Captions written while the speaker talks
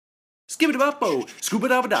Skibba-da-bop-bo,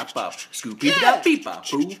 scuba-da-ba-da-bop,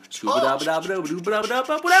 scoop-beep-a-da-beep-bop-boo,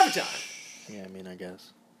 scuba-da-ba-da-ba-da-ba-da-ba, whatever time. Yeah, I mean, I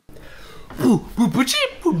guess.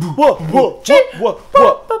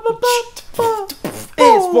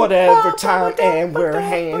 It's whatever time, and we're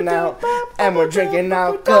hanging out, and we're drinking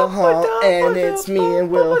alcohol, and it's me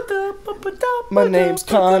and Will. My name's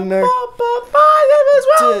Connor.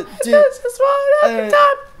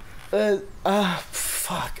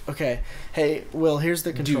 Fuck. Okay. Hey, Will, here's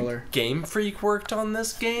the controller. Dude, Game Freak worked on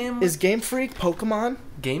this game? Is Game Freak Pokemon?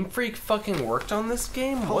 Game Freak fucking worked on this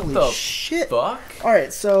game? Holy what the shit. fuck?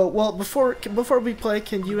 Alright, so, well, before we play,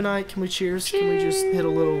 can we cheers? Can we just hit a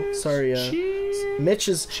little, sorry, Mitch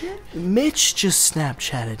just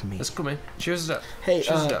Snapchatted me. That's cool, man. Cheers it up. Hey,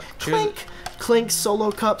 cheers it up. clink, clink,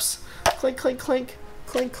 solo cups. Clink, clink, clink,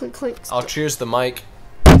 clink, clink, clink. I'll cheers the mic.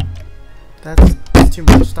 That's too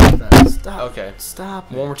much. Stop that. Stop. Okay. Stop.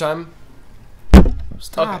 One more time.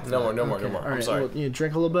 Stop. Okay, no more. Okay. I'm Alright, sorry. well, you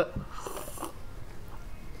drink a little bit.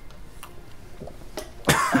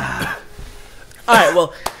 Alright,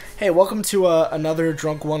 well, hey, welcome to another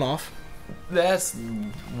drunk one-off. That's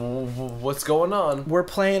what's going on. We're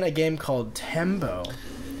playing a game called Tembo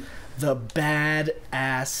the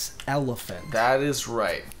Badass Elephant. That is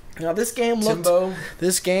right. Now this game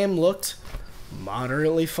looked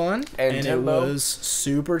moderately fun, and it was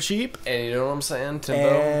super cheap. And you know what I'm saying?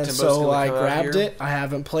 Timbo's so I grabbed it. I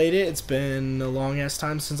haven't played it. It's been a long ass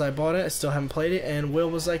time since I bought it. I still haven't played it. And Will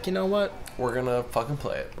was like, you know what? We're gonna fucking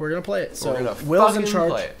play it. We're gonna play it. So Will's in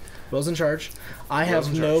charge. Will's in charge. I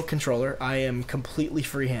have no controller. I am completely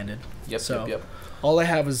free-handed. Yep. All I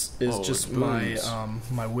have is just my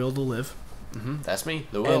my will to live. That's me.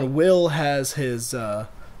 The Will. And Will has his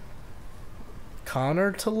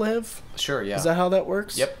Connor to live. Sure, yeah. Is that how that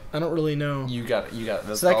works? Yep. I don't really know. You got it.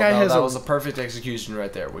 That's, so that guy has that was a perfect execution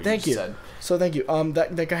right there. What thank you. Said. So thank you.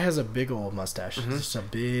 That guy has a big old mustache. Just a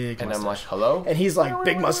big mustache. And I'm like, hello? And he's like,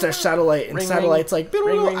 big mustache satellite. And satellite's like,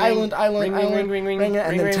 island.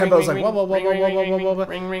 And then Tembo's like,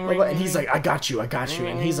 whoa. And he's like, I got you.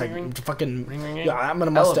 And he's like, fucking, yeah, I'm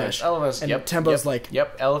gonna mustache. Elephants. And Tembo's like,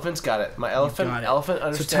 yep, elephant's got it. My elephant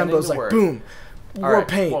understanding so Tembo's the like, word. boom. War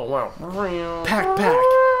paint. Pack.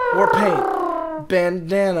 War paint.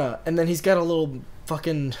 Bandana. And then he's got a little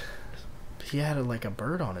fucking... He had like a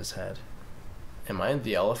bird on his head. Am I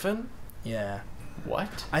the elephant? Yeah.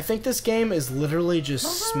 What? I think this game is literally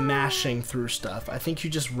just smashing through stuff. I think you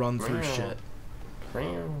just run through shit.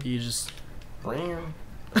 You just...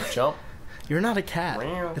 Jump. You're not a cat.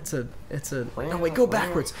 It's a... No, wait, go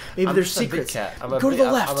backwards. Maybe there's secrets. Go to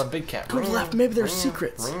the left. I'm a big cat. Go to the left. Maybe there's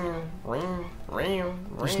secrets.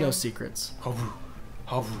 There's no secrets. Yep,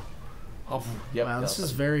 wow, this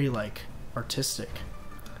is very, like, artistic.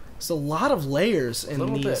 There's a lot of layers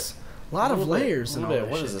in these... A lot of layers in all this.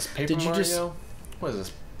 What is this, Paper Mario? What is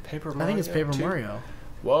this, Paper Mario? I think it's Paper Mario.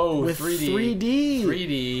 Whoa, with 3D.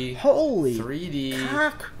 3D. Holy 3D.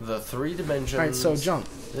 Cock. The 3 dimensions. Alright, so jump.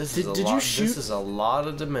 Did you shoot? This is a lot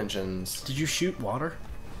of dimensions. Did you shoot water?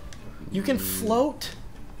 You can float.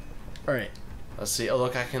 Alright. Let's see. Oh,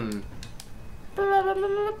 look, I can...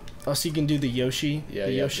 Oh, so you can do the Yoshi? Yeah,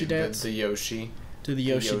 the Yoshi dance? The Yoshi. Do the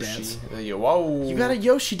Yoshi dance. Whoa. You got a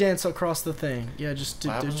Yoshi dance across the thing. Yeah, just...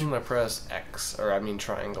 What happens when I press X? Or, I mean,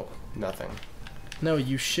 triangle. Nothing. No,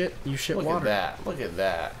 you shit water. Look at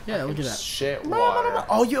that. Yeah, look at that. Shit water.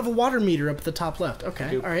 Oh, you have a water meter up at the top left.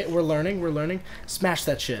 Okay. All right, we're learning. Smash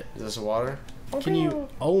that shit. Is this water? Can you...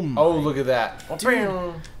 Oh, my... Oh, look at that.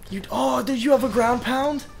 Dude, did you have a ground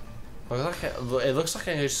pound? It looks like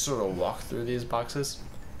I just sort of walk through these boxes.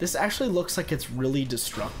 This actually looks like it's really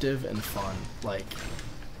destructive and fun. Like,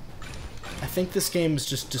 I think this game is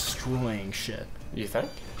just destroying shit. You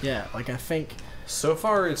think? Yeah, like I think... So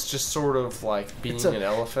far, it's just sort of like being an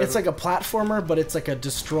elephant. It's like a platformer, but it's like a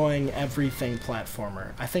destroying everything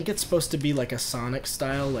platformer. I think it's supposed to be like a Sonic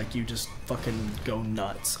style, like you just fucking go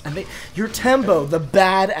nuts. I think you're Tembo, the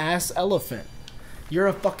Badass Elephant. You're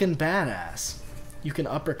a fucking badass. You can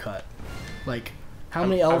uppercut. Like, how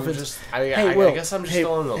many elephants... I guess I'm just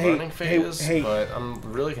still in the learning phase, but I'm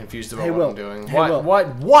really confused about what I'm doing.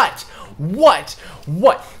 What?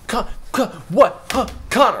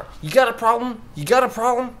 Connor, you got a problem? If you got a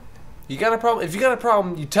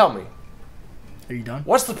problem, you tell me. Are you done?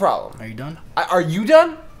 What's the problem? Are you done? Are you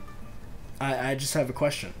done? I just have a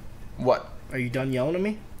question. What? Are you done yelling at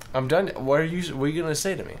me? I'm done. What are you gonna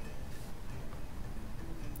say to me?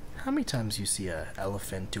 How many times you see an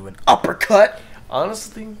elephant do an uppercut?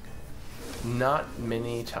 Honestly, not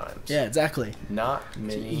many times. Yeah, exactly. Not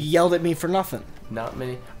many. You yelled at me for nothing. Not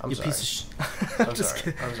many. I'm sorry. Piece of I'm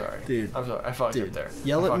sorry. I'm sorry. Dude. I'm sorry. I fucked up there.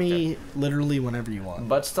 Yell at me literally whenever you want.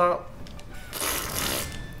 Butt stomp.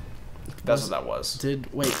 That's what that was.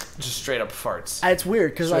 Wait. Just straight up farts. It's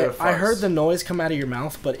weird because I heard the noise come out of your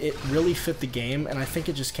mouth, but it really fit the game, and I think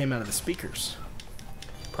it just came out of the speakers.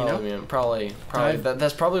 Probably, you know? probably.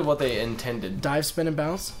 That's probably what they intended. Dive, spin, and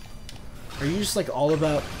bounce. Are you just like all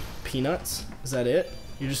about peanuts? Is that it?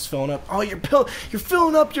 You're just filling up. Oh, you're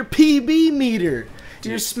filling up your PB meter.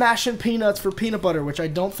 Dude. You're smashing peanuts for peanut butter, which I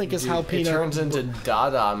don't think is how peanut. It turns into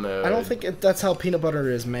Dada mode. I don't think that's how peanut butter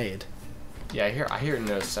is made. Yeah, I hear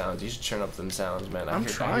no sounds. You should turn up them sounds, man. I'm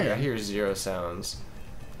trying. I hear 0 sounds.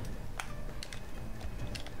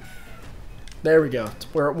 There we go.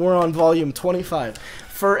 We're on volume 25.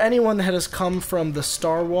 For anyone that has come from the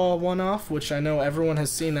Star Wall one-off, which I know everyone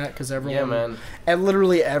has seen that because everyone, yeah, man, and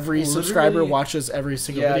literally every subscriber watches every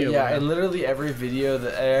single video. Yeah, and literally every video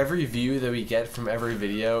every view that we get from every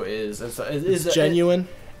video is genuine.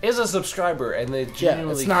 Is a subscriber, and they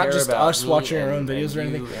genuinely it's not care just about us watching our own videos or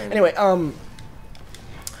anything. Anyway,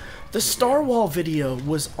 the Star Wall video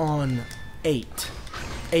was on 8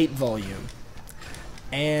 volume,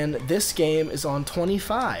 and this game is on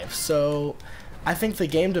 25. So I think the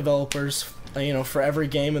game developers, for every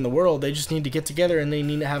game in the world, they just need to get together and they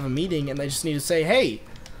need to have a meeting and they just need to say, hey,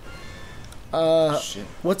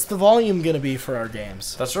 what's the volume gonna be for our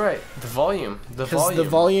games? That's right, the volume. Because the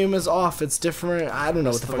volume is off. It's different. I don't know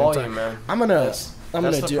what the volume, man. I'm gonna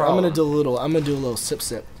do a little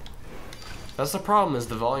sip. That's the problem. Is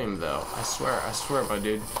the volume though? I swear, my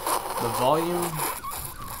dude. The volume.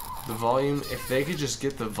 If they could just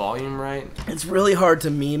get the volume right. It's really hard to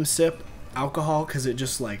meme sip alcohol because it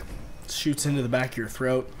just like shoots into the back of your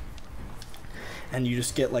throat, and you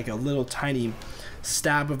just get like a little tiny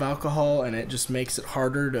stab of alcohol, and it just makes it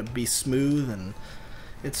harder to be smooth, and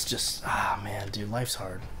it's just man, dude, life's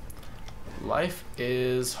hard. Life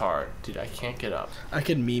is hard, dude. I can't get up. I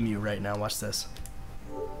could meme you right now. Watch this.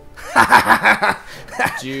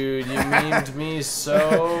 Dude, you memed me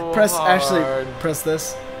so hard. Actually, press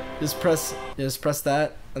this. Just press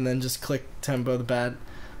that, and then just click Tembo the Bad.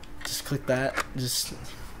 Just click that.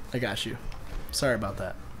 I got you. Sorry about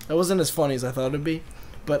that. That wasn't as funny as I thought it'd be,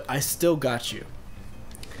 but I still got you.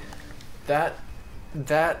 I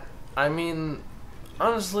mean,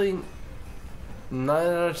 honestly, 9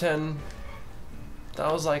 out of 10.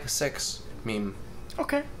 That was like a 6 meme.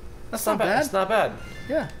 Okay, that's not bad. It's not bad.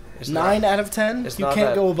 Yeah, 9 out of 10. You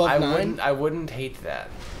can't go above 9. I wouldn't hate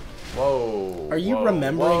that. Whoa. Are you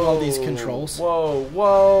remembering all these controls?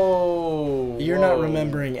 Whoa. You're not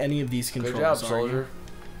remembering any of these controls. Good job, soldier.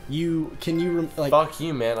 Fuck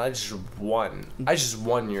you, man. I just won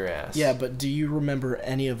your ass. Yeah, but do you remember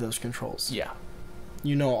any of those controls? Yeah.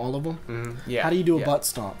 You know all of them? Mm-hmm. Yeah. How do you do a butt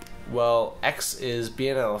stomp? Well, X is be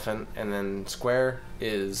an elephant, and then square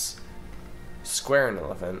is square an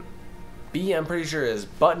elephant. B, I'm pretty sure, is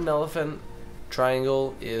button elephant.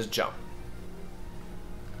 Triangle is jump.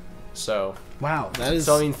 So. Wow, that is.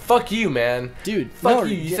 So I mean, fuck you, man. Dude, fuck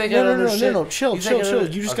you. You think I don't know shit? No, chill.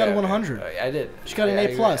 You just got a 100. I did. You got an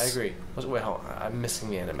A+. I agree. Wait, hold on. I'm missing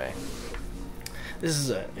the anime. This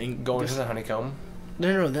is going to the honeycomb.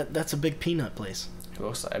 No, that's a big peanut place. It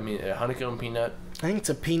looks like, a honeycomb peanut. I think it's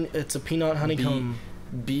a peanut honeycomb.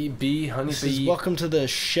 B honey bee. Welcome to the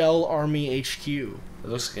Shell Army HQ. It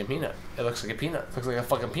looks like a peanut. It looks like a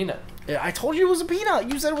fucking peanut. I told you it was a peanut.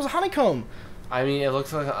 You said it was a honeycomb. I mean, it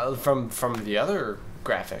looks like from the other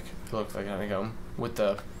graphic. It looked like a honeycomb with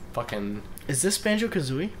the fucking. Is this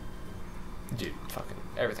Banjo-Kazooie? Dude, fucking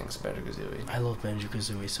everything's Banjo-Kazooie. I love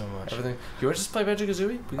Banjo-Kazooie so much. Everything. You want to just play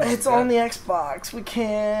Banjo-Kazooie? It's on the Xbox. We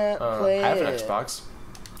can't play it. I have an Xbox.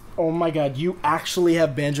 Oh my god, you actually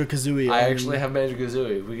have Banjo-Kazooie. I actually have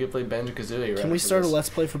Banjo-Kazooie. We could play Banjo-Kazooie right. Can we start a Let's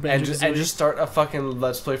Play for Banjo-Kazooie? And just start a fucking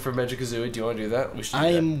Let's Play for Banjo-Kazooie? Do you want to do that? We should do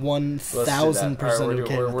I that. am 1000%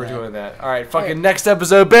 okay with We're that. doing that. Alright, fucking next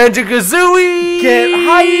episode, Banjo-Kazooie! Get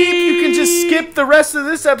hype! You can just skip the rest of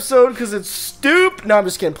this episode because it's stupid. No, I'm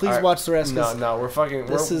just kidding. Please watch the rest. No, we're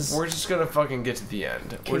just gonna fucking get to the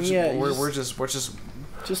end. We're just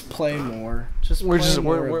play more. Let's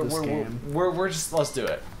do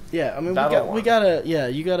it. Yeah, I mean, we gotta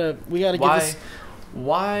give us.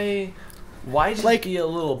 Why just be a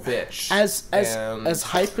little bitch? As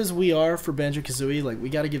hype as we are for Banjo-Kazooie, like, we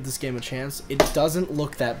gotta give this game a chance. It doesn't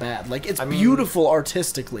look that bad. Like, it's beautiful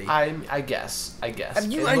artistically. I guess.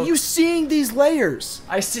 Are you seeing these layers?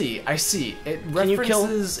 I see. It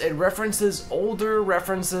references older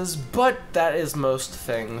references, but that is most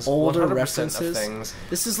things. Older 100% references. Of things.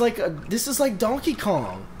 This is like Donkey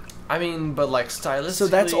Kong. I mean, but like stylistically. So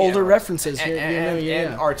that's older references.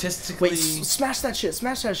 And artistically. Wait, smash that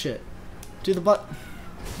shit. Do the butt.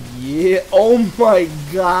 Yeah. Oh my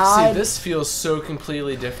god. See, this feels so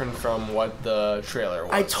completely different from what the trailer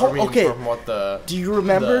was. Okay. From what the. Do you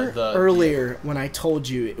remember earlier when I told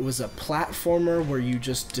you it was a platformer where you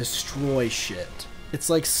just destroy shit? It's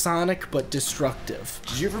like Sonic but destructive.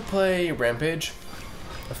 Did you ever play Rampage?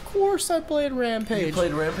 Of course I played Rampage. You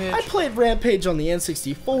played Rampage? I played Rampage on the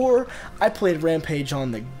N64. I played Rampage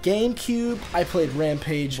on the GameCube. I played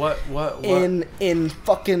Rampage in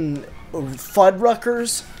fucking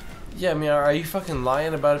Fuddruckers. Yeah, I mean, are you fucking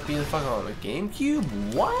lying about it being fucking on the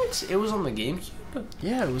GameCube? What? It was on the GameCube?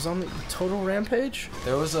 Yeah, it was on the Total Rampage.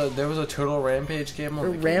 There was a Total Rampage game on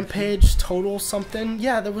the GameCube? Rampage Total something.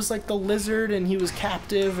 Yeah, there was like the lizard and he was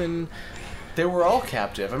captive and... They were all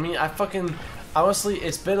captive. I mean, honestly,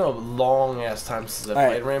 it's been a long ass time since I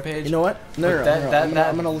played Rampage. You know what? No, I'm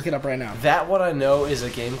gonna look it up right now. That what I know is a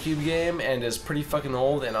GameCube game and is pretty fucking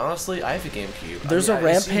old. And honestly, I have a GameCube. There's a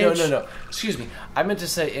Rampage. No. Excuse me. I meant to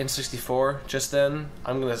say N64 just then.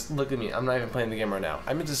 I'm gonna look at me. I'm not even playing the game right now.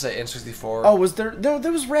 I meant to say N64. Oh, was there? No,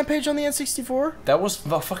 there was Rampage on the N64. That was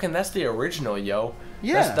fucking. That's the original, yo.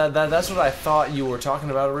 Yeah. That's what I thought you were talking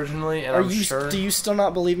about originally. And Do you still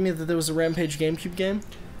not believe me that there was a Rampage GameCube game?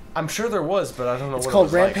 I'm sure there was, but I don't know what it was. It's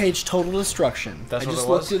called Rampage Total Destruction. That's what it was?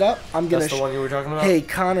 I just looked it up. That's the one you were talking about? Hey,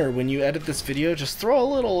 Connor, when you edit this video, just throw a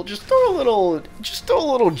little JPEG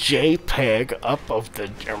up of the...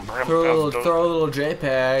 Throw a little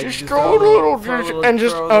JPEG. Just throw a little...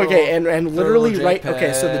 Okay, and literally right...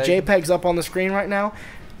 Okay, so the JPEG's up on the screen right now.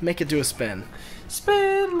 Make it do a spin.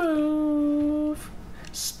 Spin move.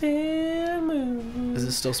 Spin move. Is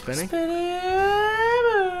it still spinning? Spin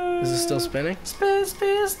move. Is it still spinning? Spin.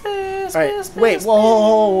 Alright, wait,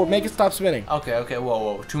 whoa, make it stop spinning. Okay,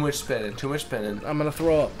 whoa. Too much spinning. I'm gonna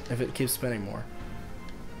throw up if it keeps spinning more.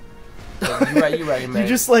 You're right, man. You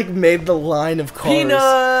just like made the line of cars.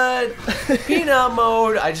 Peanut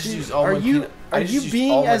mode. I just used all my peanut. Are you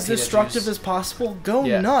being as destructive as possible? Go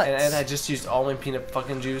nuts. And I just used all my peanut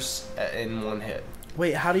fucking juice in one hit.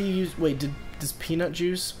 Wait, how do you use... Wait, does peanut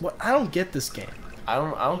juice... What? I don't get this game. I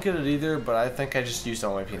don't get it either, but I think I just used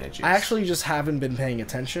all my peanut juice. I actually just haven't been paying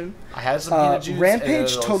attention. I had some peanut juice.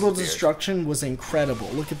 Rampage Total Destruction was incredible.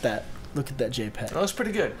 Look at that. Look at that JPEG. That was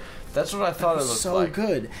pretty good. That's what I thought it looked like. So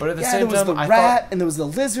good. But at the same time, there was the rat, and there was the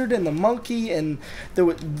lizard, and the monkey, and there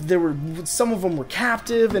were some of them were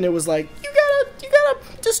captive, and it was like you gotta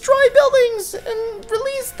destroy buildings and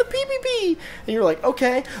release the PvP, and you're like,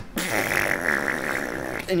 okay,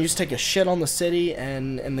 and you just take a shit on the city,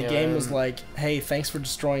 and the game was like, hey, thanks for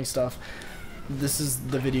destroying stuff. This is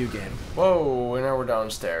the video game. Whoa, and now we're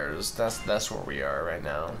downstairs. That's where we are right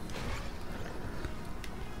now.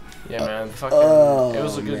 Yeah, man. Fucking, it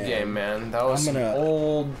was a good game, man. That was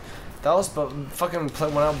old. That was fucking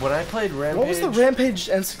when I played Rampage. What was the Rampage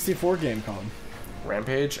N64 game called?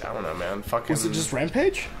 Rampage? I don't know, man. Fucking. Was it just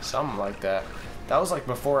Rampage? Something like that. That was like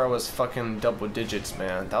before I was fucking double digits,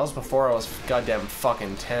 man. That was before I was goddamn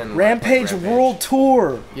fucking 10. Rampage World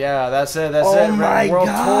Tour. Yeah, that's it. That's it. Oh my World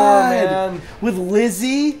God. Tour, man. With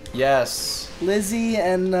Lizzie. Yes. Lizzie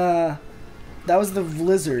and that was the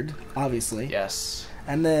lizard, obviously. Yes.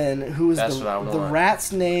 And then who was the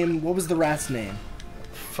rat's name? What was the rat's name?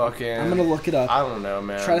 Fucking. I'm gonna look it up. I don't know,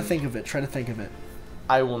 man. Try to think of it.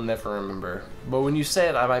 I will never remember. But when you say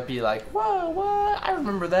it, I might be like, "Whoa, what? I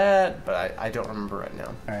remember that," but I don't remember right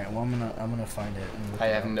now. All right, well I'm gonna find it. I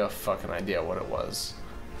have no fucking idea what it was.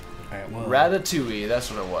 All right, well. Ratatouille. That's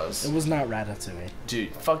what it was. It was not Ratatouille.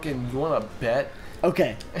 Dude, fucking, you wanna bet?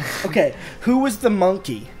 Okay. Who was the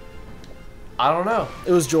monkey? I don't know.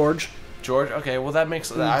 It was George. George, okay, well that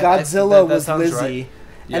makes Godzilla that was Lizzie, right.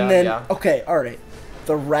 Yeah, and then okay, all right.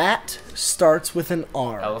 The rat starts with an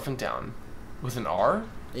R. Elephant down, with an R.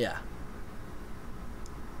 Yeah.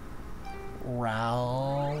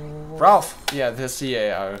 Ralph. Yeah,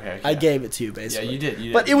 okay. I gave it to you basically. Yeah, you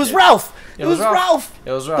did. But it was Ralph. It was Ralph.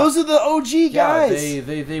 Those are the OG guys.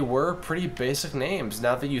 Yeah, they were pretty basic names.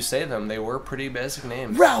 Now that you say them, they were pretty basic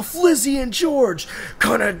names. Ralph, Lizzie, and George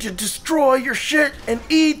gonna destroy your shit and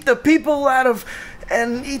eat the people out of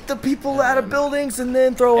buildings and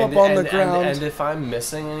then throw up on the ground. And if I'm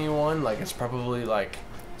missing anyone, like it's probably like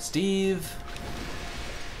Steve.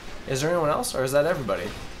 Is there anyone else, or is that everybody?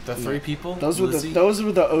 The three people? Those were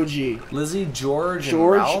the OG. Lizzie, George, and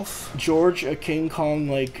Ralph? George, a King Kong,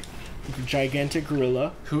 like, gigantic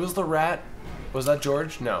gorilla. Who was the rat? Was that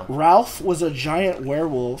George? No. Ralph was a giant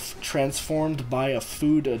werewolf transformed by a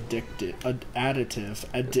food additive.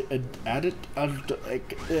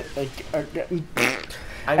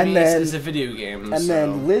 I mean, it's a video game. And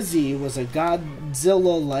then Lizzie was a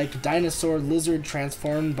Godzilla-like dinosaur lizard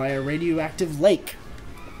transformed by a radioactive lake.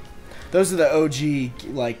 Those are the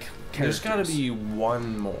OG like characters. There's got to be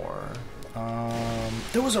one more.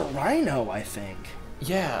 There was a rhino, I think.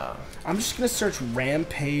 Yeah. I'm just gonna search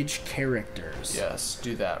Rampage characters. Yes,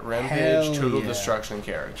 do that. Rampage Hell Total yeah. Destruction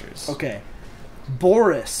characters. Okay.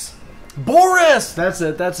 Boris. Boris! That's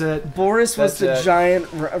it. Boris was the giant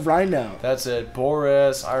rhino. That's it.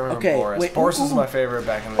 Boris. I remember Okay, Boris. wait, Boris was ooh. my favorite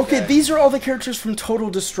back in the day. Okay, these are all the characters from Total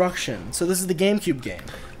Destruction. So this is the GameCube game.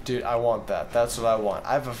 Dude, I want that. That's what I want.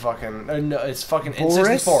 I have a fucking... no, it's fucking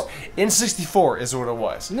Boris? N64. N64 is what it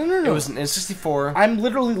was. No. It was an N64. I'm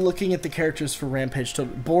literally looking at the characters for Rampage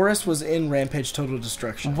Total... Boris was in Rampage Total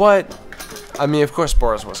Destruction. What? I mean, of course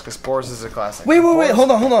Boris was, because Boris is a classic. Wait, Boris, hold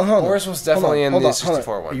on. Boris was definitely in the N64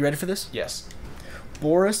 Are one. you ready for this? Yes.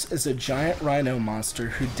 Boris is a giant rhino monster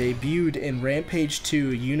who debuted in Rampage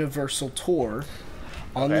 2 Universal Tour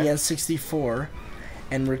on the N64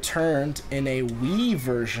 and returned in a Wii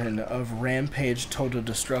version of Rampage Total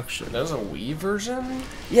Destruction. There's a Wii version?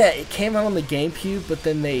 Yeah, it came out on the GameCube, but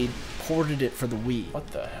then they ported it for the Wii. What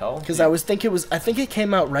the hell? Because I think it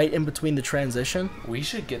came out right in between the transition. We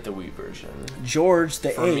should get the Wii version. George the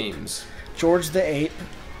For Ape. memes. George the Ape.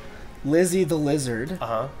 Lizzie the Lizard.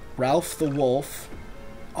 Uh-huh. Ralph the Wolf.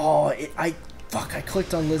 Oh, I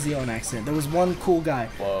clicked on Lizzie on accident. There was one cool guy.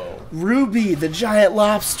 Whoa. Ruby, the giant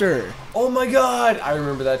lobster. Oh my god! I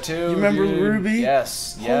remember that too. You remember dude. Ruby?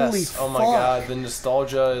 Yes. Holy Oh my fuck. god, the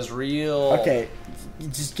nostalgia is real. Okay,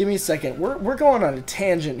 just give me a second. We're going on a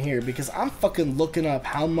tangent here because I'm fucking looking up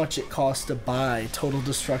how much it costs to buy Total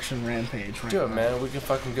Destruction Rampage right Do it, now. man. We can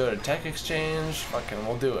fucking go to Tech Exchange. Fucking,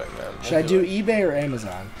 we'll do it, man. Should I do eBay or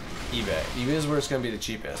Amazon? eBay? eBay is where it's gonna be the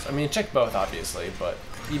cheapest. I mean, check both, obviously, but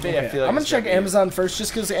eBay, Okay, I feel like I'm gonna it's check be- Amazon first,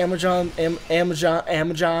 just because Amazon Amazon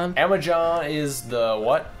is the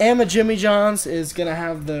what? Jimmy John's is gonna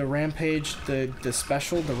have the Rampage, the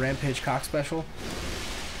special, the Rampage cock special.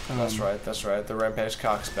 That's right. The Rampage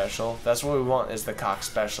Cock Special. That's what we want, is the Cock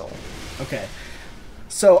Special. Okay.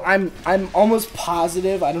 So I'm almost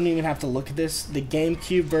positive, I don't even have to look at this, the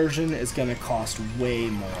GameCube version is gonna cost way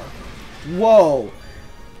more. Whoa!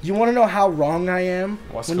 You wanna know how wrong I am?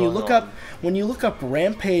 What's when going you look on? when you look up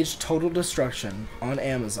Rampage Total Destruction on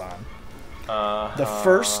Amazon, the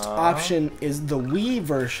first option is the Wii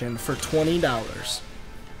version for $20.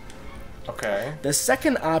 Okay. The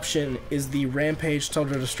second option is the Rampage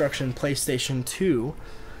Total Destruction PlayStation 2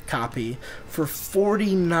 copy for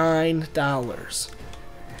 $49.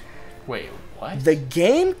 Wait, what? The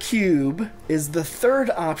GameCube is the third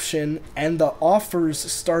option, and the offers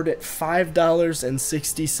start at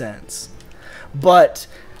 $5.60. But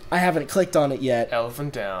I haven't clicked on it yet.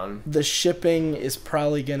 Elephant down. The shipping is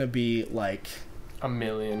probably gonna be like $1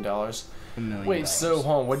 million. $1 million. Wait, so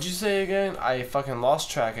hold on, what'd you say again? I fucking lost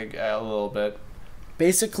track a little bit.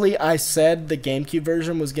 Basically, I said the GameCube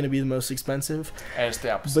version was gonna be the most expensive. And it's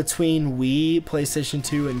the opposite. Between Wii, PlayStation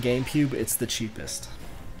 2, and GameCube, it's the cheapest.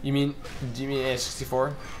 Do you mean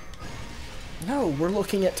N64? No, we're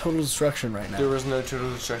looking at Total Destruction right There now. was no Total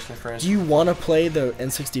Destruction for Do you want to play the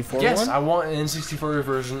N64 Yes, one? I want an N64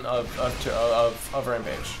 version of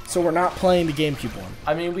Rampage. So we're not playing the GameCube one.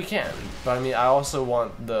 I mean, we can, but I mean, I also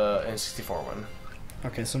want the N64 one.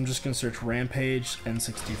 Okay, so I'm just gonna search Rampage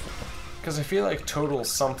N64. Because I feel like Total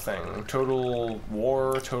something. Total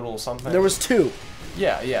War, Total something. There was two.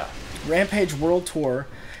 Yeah. Rampage World Tour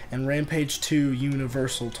and Rampage 2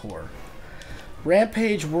 Universal Tour.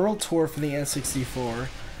 Rampage World Tour for the N64,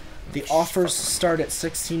 the offers start at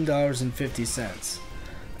 $16.50.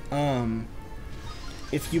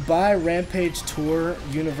 If you buy Rampage 2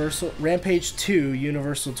 Universal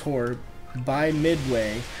Tour by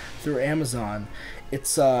Midway through Amazon,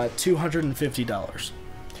 it's $250.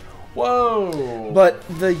 Whoa! But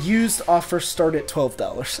the used offers start at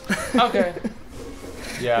 $12. Okay.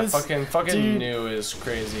 Yeah, This- fucking dude, new is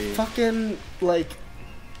crazy. Fucking, like,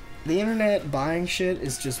 the internet buying shit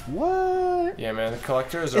is just what? Yeah, man, the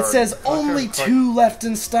collectors It are... says only two left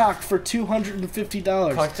in stock for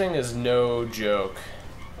 $250. Collecting is no joke.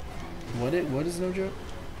 What is no joke?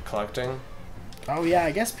 Collecting? Oh yeah,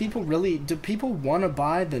 I guess people really... Do people want to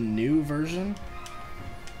buy the new version?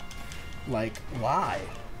 Like, why?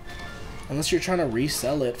 Unless you're trying to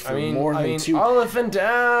resell it for more than two... Elephant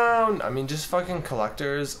down! I mean, just fucking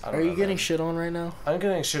collectors. I don't Are know, you getting man. shit on right now? I'm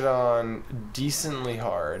getting shit on decently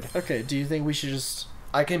hard. Okay, do you think we should just...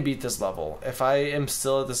 I can beat this level. If I am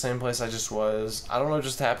still at the same place I just was, I don't know what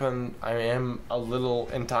just happened. I am a little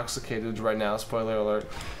intoxicated right now, spoiler alert.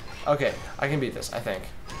 Okay, I can beat this, I think.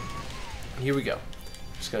 Here we go.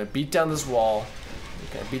 Just gonna beat down this wall.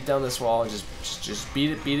 Okay, beat down this wall. Just beat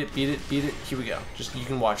it, beat it, beat it, beat it. Here we go. Just you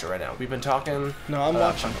can watch it right now. We've been talking. No, I'm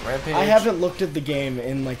watching. Rampage. I haven't looked at the game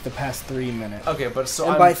in like the past 3 minutes. Okay, but so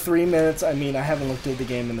and by 3 minutes, I mean I haven't looked at the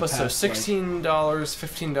game in the past. So $16,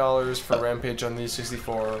 $15 for Rampage on the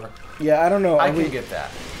 64. Yeah, I don't know. I can get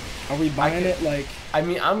that. Are we buying it? Like, I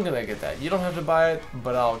mean, I'm gonna get that. You don't have to buy it,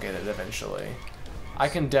 but I'll get it eventually. I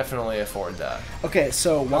can definitely afford that. Okay,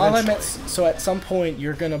 so while at some point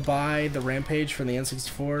you're gonna buy the Rampage for the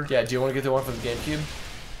N64. Yeah. Do you want to get the one for the GameCube?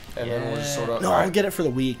 And then we'll just sort of. No, I'll get it for the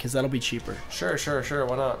Wii because that'll be cheaper. Sure.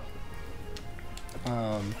 Why not?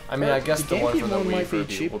 I mean, I guess the one for the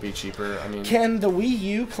Wii will be cheaper. I mean, can the Wii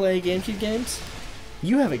U play GameCube games?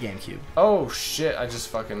 You have a GameCube. Oh shit! I just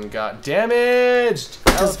fucking got damaged.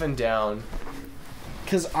 Elephant down.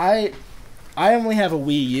 Because I only have a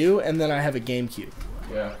Wii U and then I have a GameCube.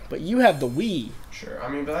 Yeah. But you have the Wii. Sure. I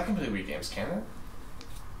mean, but I can play Wii games, can it?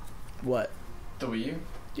 What? The Wii U?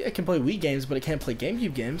 Yeah, it can play Wii games, but it can't play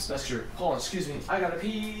GameCube games. That's true. Hold on, excuse me. I gotta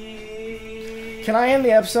pee. Can I end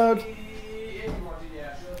the episode?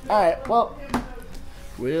 Alright, well,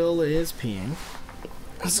 Will is peeing.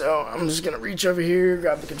 So I'm just gonna reach over here,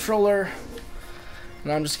 grab the controller,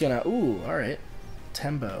 and I'm just gonna, ooh, alright.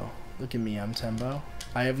 Tembo. Look at me, I'm Tembo.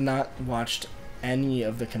 I have not watched any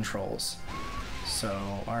of the controls. So,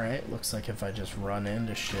 alright, looks like if I just run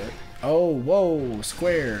into shit. Oh, whoa,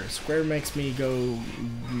 square. Square makes me go...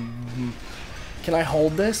 Can I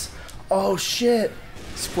hold this? Oh, shit.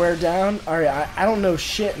 Square down. Alright, I don't know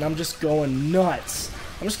shit, and I'm just going nuts.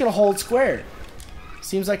 I'm just gonna hold square.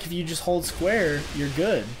 Seems like if you just hold square, you're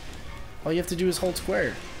good. All you have to do is hold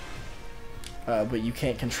square. But you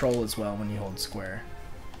can't control as well when you hold square.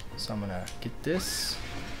 So I'm gonna get this,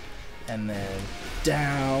 and then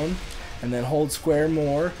down, and then hold square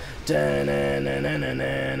more. Oh,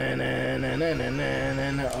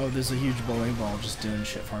 there's a huge bowling ball just doing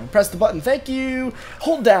shit for me. Press the button, thank you!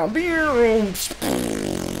 Hold down.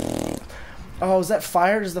 Oh, is that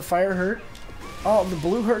fire? Does the fire hurt? Oh, the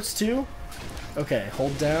blue hurts too? Okay,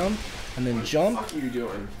 hold down, and then jump. What the fuck are you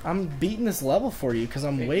doing? I'm beating this level for you, because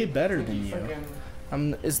I'm way better than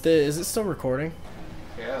you. Is it still recording?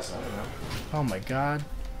 Yes, I don't know. Oh my god.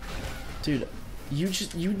 Dude, you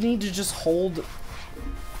need to just hold.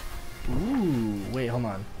 Ooh, wait, hold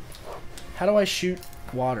on. How do I shoot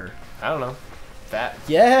water? I don't know. That.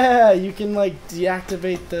 Yeah, you can like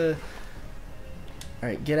deactivate the.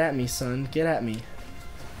 Alright, get at me, son. Get at me.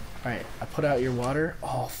 Alright, I put out your water.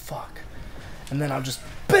 Oh fuck. And then I'll just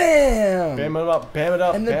BAM! Bam it up, bam it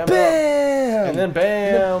up, and then bam BAM! it up. And then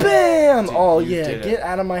bam! And then BAM! Dude, oh you yeah, did get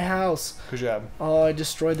out of my house. Good job. Oh, I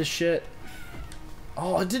destroyed the shit.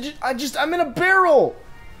 Oh, did you? I'm in a barrel!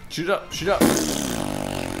 Shoot up, shoot up.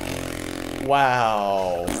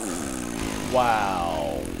 Wow.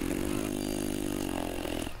 Wow.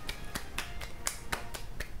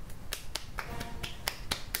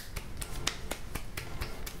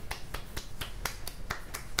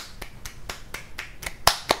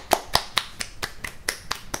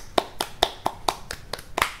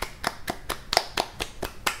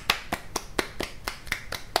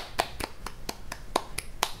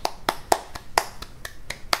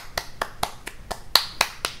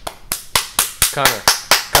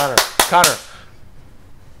 Connor.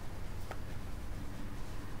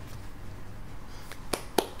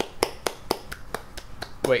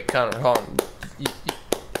 Wait, Connor, hold on.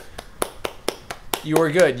 You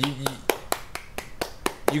were good.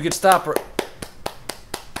 You could stop. All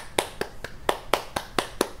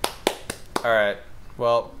right.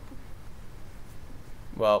 Well.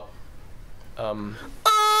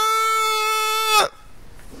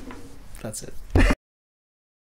 That's it.